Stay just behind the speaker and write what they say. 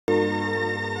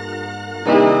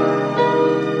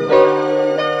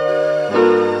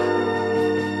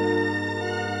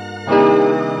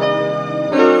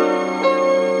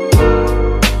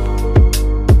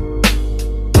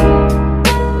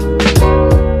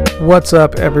What's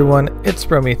up everyone, it's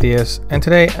Sprometheus, and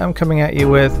today I'm coming at you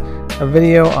with a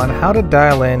video on how to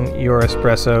dial in your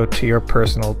espresso to your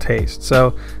personal taste.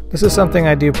 So this is something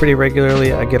I do pretty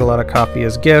regularly. I get a lot of coffee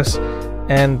as gifts,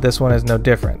 and this one is no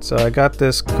different. So I got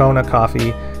this Kona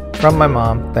coffee from my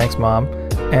mom, thanks mom,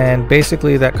 and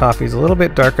basically that coffee is a little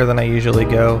bit darker than I usually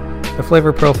go. The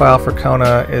flavor profile for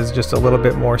Kona is just a little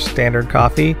bit more standard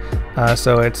coffee,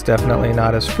 so it's definitely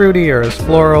not as fruity or as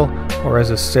floral or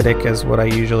as acidic as what I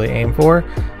usually aim for.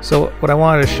 So what I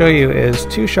wanted to show you is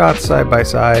two shots side by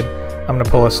side. I'm going to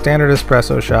pull a standard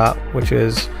espresso shot, which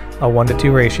is a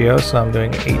 1:2 ratio, so I'm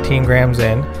doing 18 grams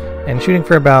in and shooting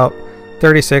for about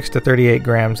 36 to 38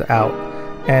 grams out.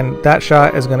 And that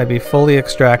shot is going to be fully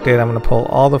extracted. I'm going to pull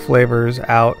all the flavors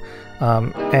out.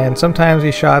 And sometimes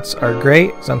these shots are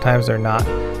great, sometimes they're not.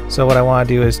 So what I want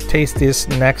to do is taste this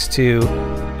next to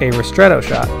a ristretto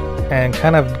shot and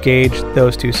kind of gauge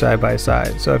those two side by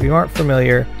side. So if you aren't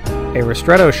familiar, a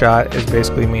ristretto shot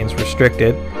basically means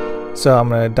restricted. So I'm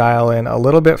going to dial in a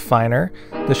little bit finer.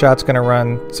 The shot's going to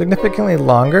run significantly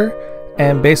longer,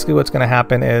 and basically what's going to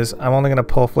happen is I'm only going to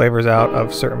pull flavors out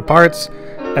of certain parts.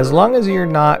 As long as you're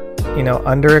not,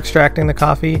 under extracting the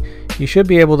coffee, you should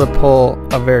be able to pull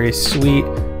a very sweet,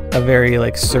 a very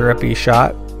syrupy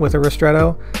shot with a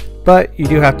ristretto, but you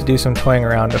do have to do some toying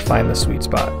around to find the sweet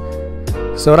spot.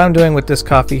 So what I'm doing with this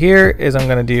coffee here is I'm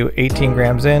going to do 18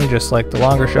 grams in, just like the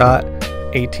longer shot,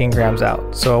 18 grams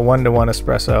out. So a 1:1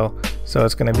 espresso, so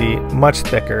it's going to be much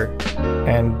thicker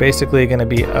and basically going to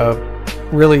be a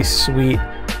really sweet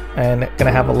and going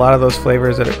to have a lot of those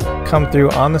flavors that come through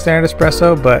on the standard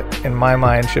espresso, but in my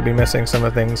mind should be missing some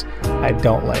of the things I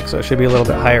don't like. So it should be a little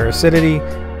bit higher acidity,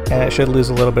 and it should lose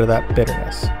a little bit of that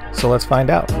bitterness. So let's find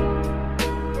out.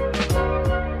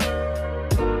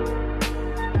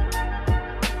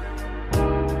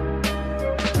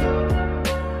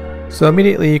 So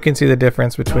immediately you can see the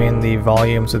difference between the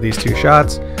volumes of these two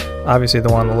shots. Obviously the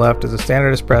one on the left is a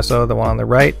standard espresso, the one on the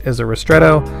right is a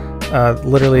ristretto.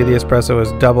 Literally the espresso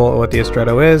is double what the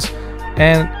ristretto is,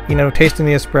 and tasting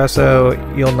the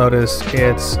espresso, you'll notice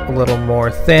it's a little more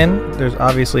thin. There's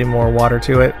obviously more water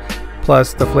to it,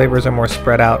 plus the flavors are more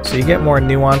spread out, so you get more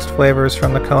nuanced flavors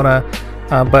from the Kona,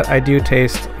 but I do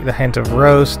taste the hint of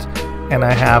roast, and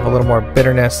I have a little more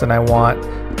bitterness than I want,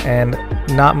 and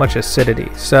not much acidity.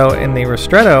 So in the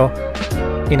ristretto,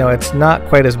 it's not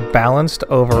quite as balanced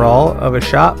overall of a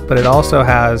shot, but it also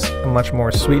has much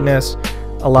more sweetness,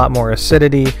 a lot more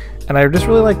acidity, and I just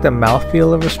really like the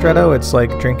mouthfeel of ristretto. It's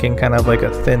like drinking kind of like a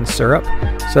thin syrup.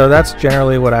 So that's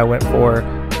generally what I went for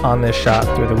on this shot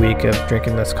through the week of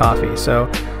drinking this coffee. So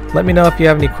let me know if you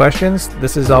have any questions.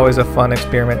 This is always a fun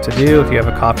experiment to do. If you have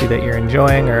a coffee that you're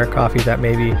enjoying or a coffee that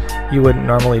maybe you wouldn't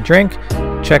normally drink,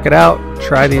 check it out.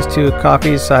 Try these two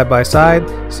coffees side by side,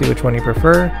 see which one you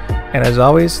prefer. And as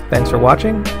always, thanks for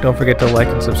watching. Don't forget to like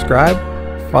and subscribe.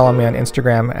 Follow me on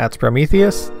Instagram at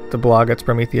Sprometheus, the blog at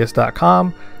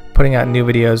Sprometheus.com, putting out new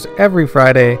videos every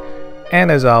Friday.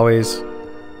 And as always,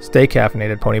 stay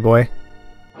caffeinated, pony boy.